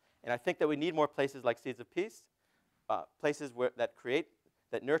 And I think that we need more places like Seeds of Peace, places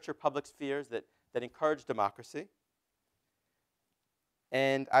that nurture public spheres, that encourage democracy.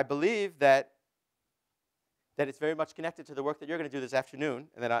 And I believe that it's very much connected to the work that you're going to do this afternoon,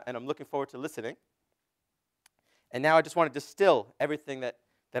 and I'm looking forward to listening. And now I just want to distill everything that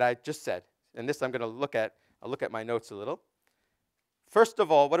I just said. And this I'm going to look at. I'll look at my notes a little. First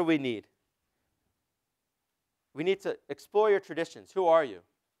of all, what do we need? We need to explore your traditions. Who are you?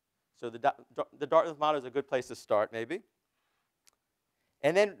 So the Dartmouth motto is a good place to start, maybe.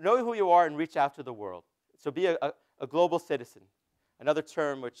 And then know who you are and reach out to the world. So be a global citizen. Another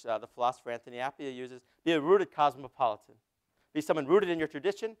term which the philosopher Anthony Appiah uses, be a rooted cosmopolitan. Be someone rooted in your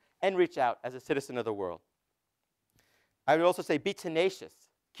tradition and reach out as a citizen of the world. I would also say be tenacious.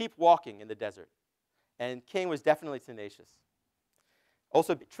 Keep walking in the desert. And King was definitely tenacious.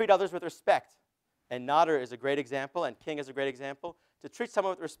 Also, treat others with respect. And Nodder is a great example, and King is a great example, to treat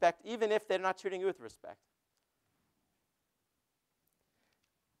someone with respect, even if they're not treating you with respect.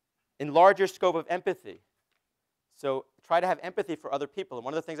 Enlarge your scope of empathy. So try to have empathy for other people. And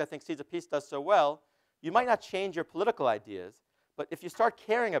one of the things I think Seeds of Peace does so well, you might not change your political ideas, but if you start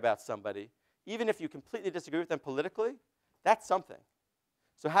caring about somebody, even if you completely disagree with them politically, that's something.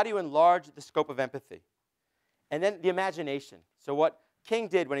 So how do you enlarge the scope of empathy? And then the imagination. So what King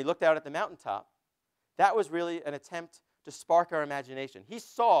did when he looked out at the mountaintop, that was really an attempt to spark our imagination. He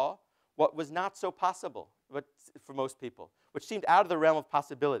saw what was not so possible for most people, which seemed out of the realm of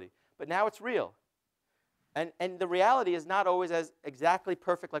possibility. But now it's real. And the reality is not always as exactly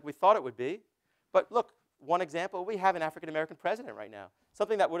perfect like we thought it would be. But look, one example, we have an African-American president right now.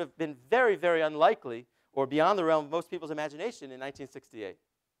 Something that would have been very, very unlikely or beyond the realm of most people's imagination in 1968.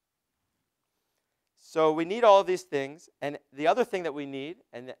 So we need all of these things. And the other thing that we need,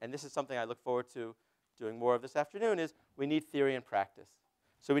 and this is something I look forward to doing more of this afternoon, is we need theory and practice.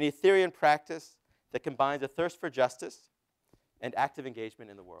 So we need theory and practice that combines a thirst for justice and active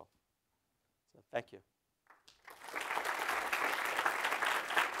engagement in the world. So thank you.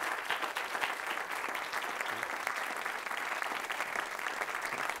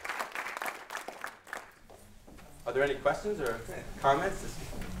 Are there any questions or comments?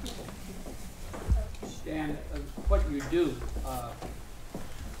 Dan, what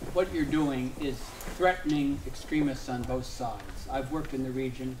you're doing is threatening extremists on both sides. I've worked in the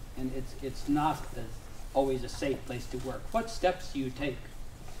region, and it's not always a safe place to work. What steps do you take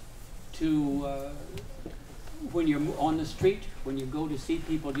to, when you're on the street, when you go to see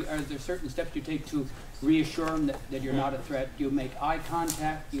people, are there certain steps you take to reassure them that you're not a threat? Do you make eye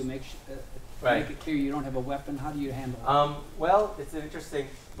contact? Do you make it clear you don't have a weapon? How do you handle that? Well, it's an interesting,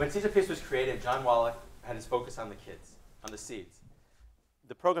 when Seeds of Peace was created, John Wallach had his focus on the kids, on the seeds.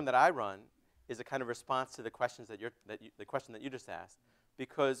 The program that I run is a kind of response to the questions the question that you just asked,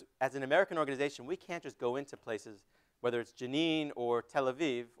 because as an American organization, we can't just go into places, whether it's Jenin or Tel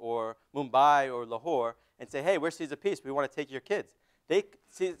Aviv or Mumbai or Lahore, and say, hey, we're Seeds of Peace, we want to take your kids.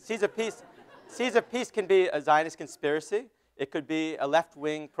 Seeds of Peace can be a Zionist conspiracy. It could be a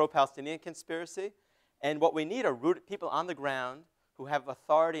left-wing pro-Palestinian conspiracy. And what we need are rooted people on the ground who have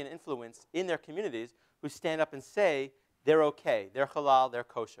authority and influence in their communities who stand up and say they're okay, they're halal, they're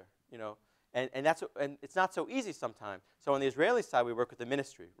kosher, you know. And it's not so easy sometimes. So on the Israeli side, we work with the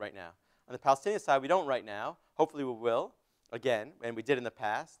ministry right now. On the Palestinian side, we don't right now. Hopefully we will, again, and we did in the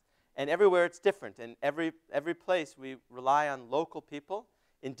past. And everywhere it's different. And every place we rely on local people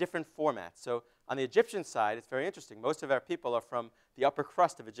in different formats. So on the Egyptian side, it's very interesting. Most of our people are from the upper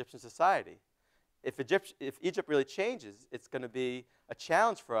crust of Egyptian society. If Egypt really changes, it's going to be a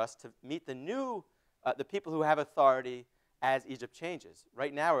challenge for us to meet the people who have authority as Egypt changes.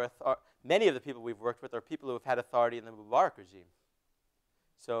 Right now, many of the people we've worked with are people who have had authority in the Mubarak regime.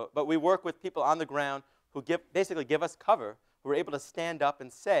 But we work with people on the ground who basically give us cover, who are able to stand up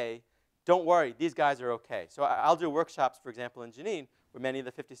and say, don't worry, these guys are okay. So I'll do workshops, for example, in Jenin, where many of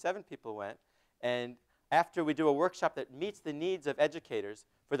the 57 people went. And after we do a workshop that meets the needs of educators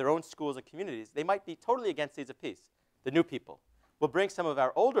for their own schools and communities, they might be totally against Seeds of Peace, the new people. We'll bring some of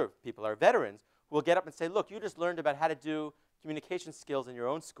our older people, our veterans, who will get up and say, look, you just learned about how to do communication skills in your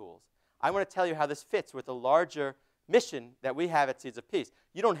own schools. I want to tell you how this fits with the larger mission that we have at Seeds of Peace.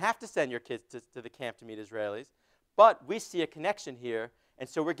 You don't have to send your kids to the camp to meet Israelis, but we see a connection here, and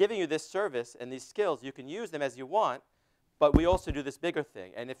so we're giving you this service and these skills. You can use them as you want, But we also do this bigger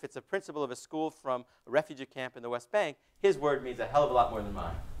thing. And if it's a principal of a school from a refugee camp in the West Bank, his word means a hell of a lot more than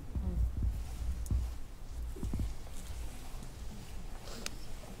mine.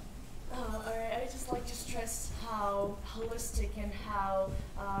 All right, I'd just like to stress how holistic and how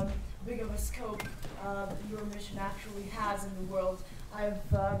big of a scope your mission actually has in the world.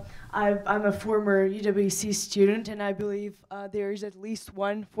 I'm a former UWC student, and I believe there is at least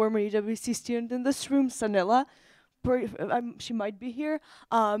one former UWC student in this room, Sanila. She might be here.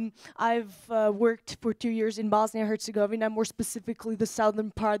 I've worked for 2 years in Bosnia-Herzegovina, more specifically the southern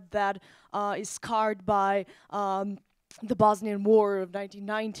part that is scarred by the Bosnian War of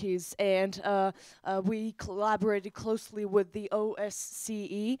 1990s, and we collaborated closely with the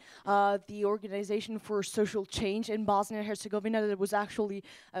OSCE, the Organization for Social Change in Bosnia-Herzegovina.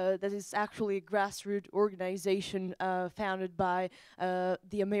 That is actually a grassroots organization founded by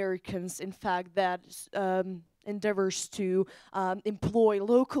the Americans. In fact, that endeavors to employ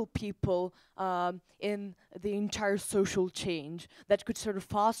local people in the entire social change that could sort of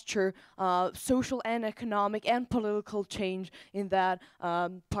foster social and economic and political change in that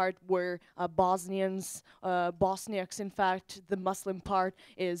part where Bosniaks, in fact, the Muslim part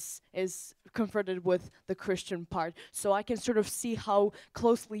is confronted with the Christian part. So I can sort of see how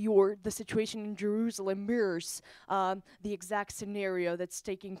closely the situation in Jerusalem mirrors the exact scenario that's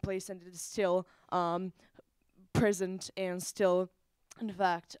taking place, and it is still present and still, in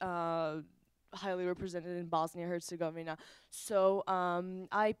fact, highly represented in Bosnia-Herzegovina. So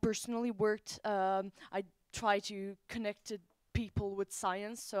I personally worked, I try to connect people with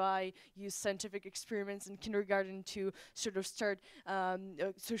science, so I use scientific experiments in kindergarten to sort of start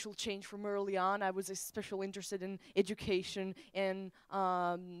social change from early on. I was especially interested in education and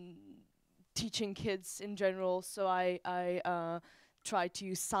teaching kids in general, so I try to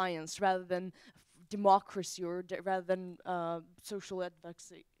use science rather than democracy or rather than social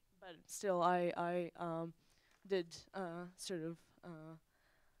advocacy. But still, I did sort of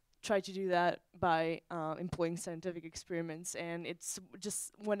try to do that by employing scientific experiments, and it's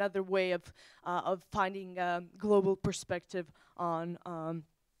just one other way of finding a global perspective on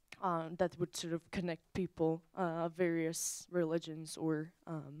that would sort of connect people of various religions or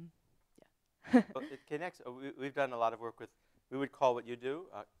Well, it connects. We've done a lot of work with, we would call what you do,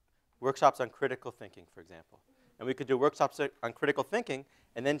 workshops on critical thinking, for example. And we could do workshops on critical thinking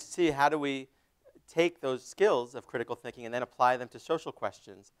and then see how do we take those skills of critical thinking and then apply them to social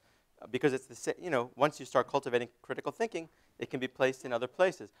questions. Because it's once you start cultivating critical thinking, it can be placed in other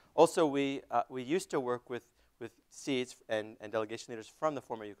places. Also, we used to work with seeds and delegation leaders from the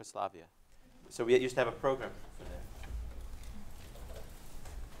former Yugoslavia. So we used to have a program for that.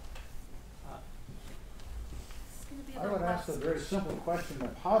 I would ask a very simple question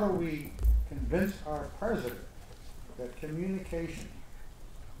of how do we convince our president that communication,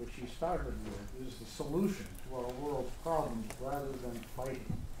 which he started with, is the solution to our world's problems rather than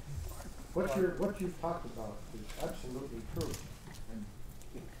fighting? What you've talked about is absolutely true.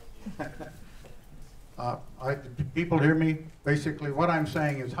 And people hear me? Basically, what I'm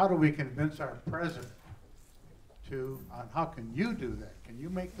saying is, how do we convince our president on how can you do that? Can you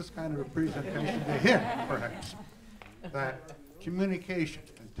make this kind of a presentation to him, perhaps? That communication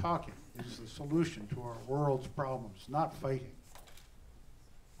and talking is the solution to our world's problems, not fighting.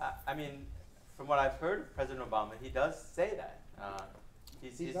 I mean, from what I've heard of President Obama, he does say that.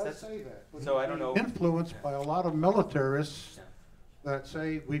 he does say that. So I don't know. Influenced by a lot of militarists that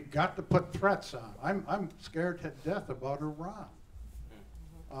say we've got to put threats on. I'm scared to death about Iran.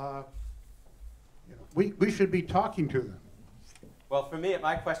 We should be talking to them. Well, for me,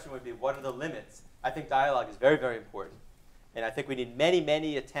 my question would be, what are the limits? I think dialogue is very, very important. And I think we need many,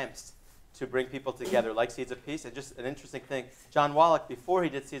 many attempts to bring people together, like Seeds of Peace. And just an interesting thing, John Wallach, before he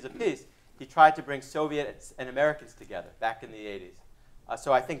did Seeds of Peace, he tried to bring Soviets and Americans together back in the 80s.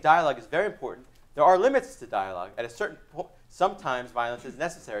 So I think dialogue is very important. There are limits to dialogue. At a certain point, sometimes violence is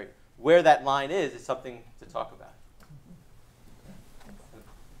necessary. Where that line is something to talk about.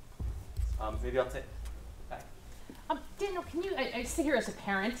 Maybe I'll take back. Daniel, can you, I sit here as a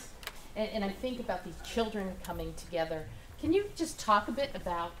parent, and I think about these children coming together. Can you just talk a bit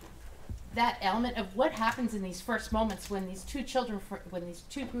about that element of what happens in these first moments when these two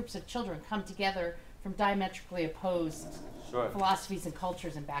groups of children come together from diametrically opposed philosophies and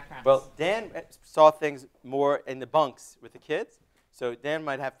cultures and backgrounds? Well, Dan saw things more in the bunks with the kids, so Dan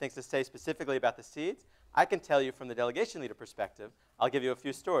might have things to say specifically about the seeds. I can tell you from the delegation leader perspective, I'll give you a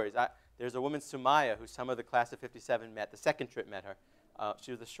few stories. There's a woman, Sumaya, who some of the class of 57 met. The second trip met her.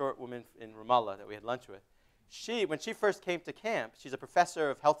 She was the short woman in Ramallah that we had lunch with. When she first came to camp, she's a professor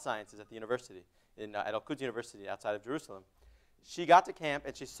of health sciences at the university at Al-Quds University outside of Jerusalem. She got to camp,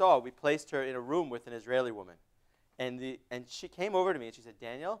 and she saw we placed her in a room with an Israeli woman. And she came over to me, and she said,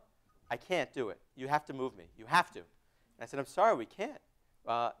 Daniel, I can't do it. You have to move me. You have to. And I said, I'm sorry, we can't.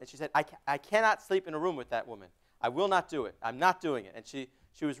 And she said, I cannot sleep in a room with that woman. I will not do it. I'm not doing it. And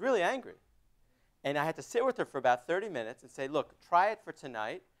she was really angry. And I had to sit with her for about 30 minutes and say, look, try it for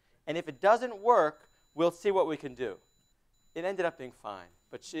tonight. And if it doesn't work, we'll see what we can do. It ended up being fine.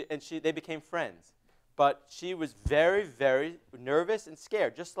 But they became friends. But she was very, very nervous and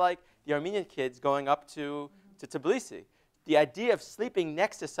scared, just like the Armenian kids going up to Tbilisi. The idea of sleeping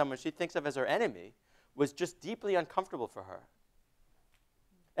next to someone she thinks of as her enemy was just deeply uncomfortable for her.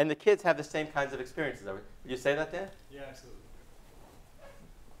 And the kids have the same kinds of experiences. Would you say that, Dan? Yeah, absolutely.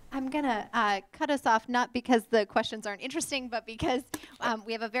 I'm going to cut us off, not because the questions aren't interesting, but because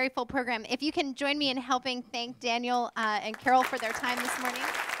we have a very full program. If you can join me in helping thank Daniel and Carol for their time this morning.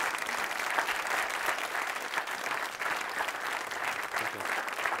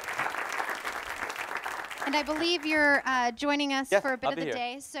 And I believe you're joining us for a bit of the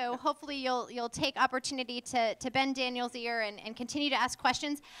day, so hopefully you'll take opportunity to bend Daniel's ear and continue to ask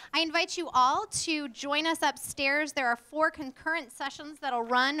questions. I invite you all to join us upstairs. There are 4 concurrent sessions that'll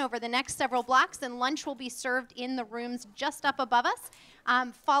run over the next several blocks, and lunch will be served in the rooms just up above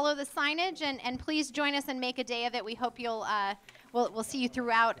us. Follow the signage, and please join us and make a day of it. We hope we'll see you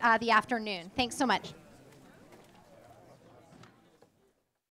throughout the afternoon. Thanks so much.